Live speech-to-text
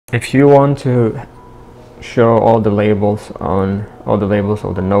If you want to show all the labels or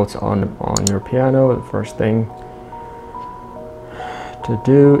the notes on your piano, the first thing to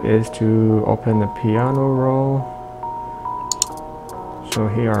do is to open the piano roll. So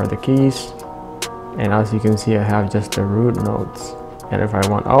here are the keys, and as you can see, I have just the root notes. And if I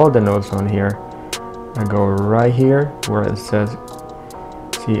want all the notes on here, I go right here where it says,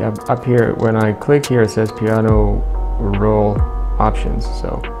 see up here, when I click here, it says piano roll options.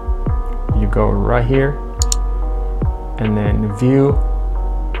 So you go right here and then view.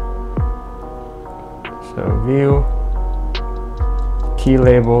 So view, key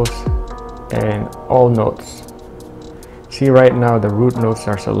labels, and all notes. See, right now the root notes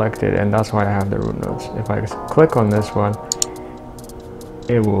are selected, and that's why I have the root notes. If I click on this one,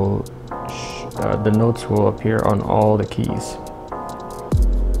 it will the notes will appear on all the keys.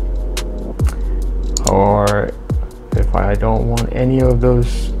 Or if I don't want any of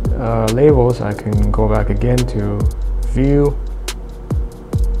those labels, I can go back again to view,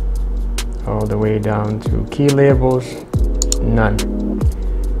 all the way down to key labels, none,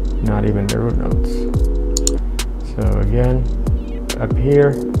 not even the root notes. So again, up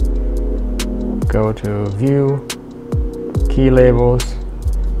here, go to view, key labels.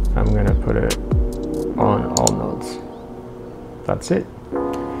 I'm gonna put it on all notes. That's it.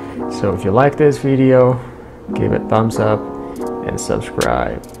 So if you like this video, give it a thumbs up and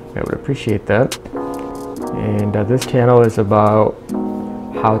subscribe. I would appreciate that. And this channel is about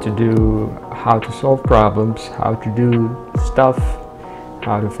how to solve problems, how to do stuff,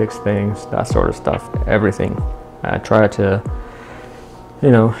 how to fix things, that sort of stuff, everything. I try to,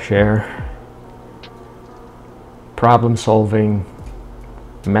 share problem solving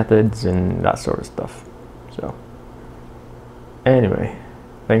methods and that sort of stuff. So anyway,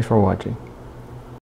 thanks for watching.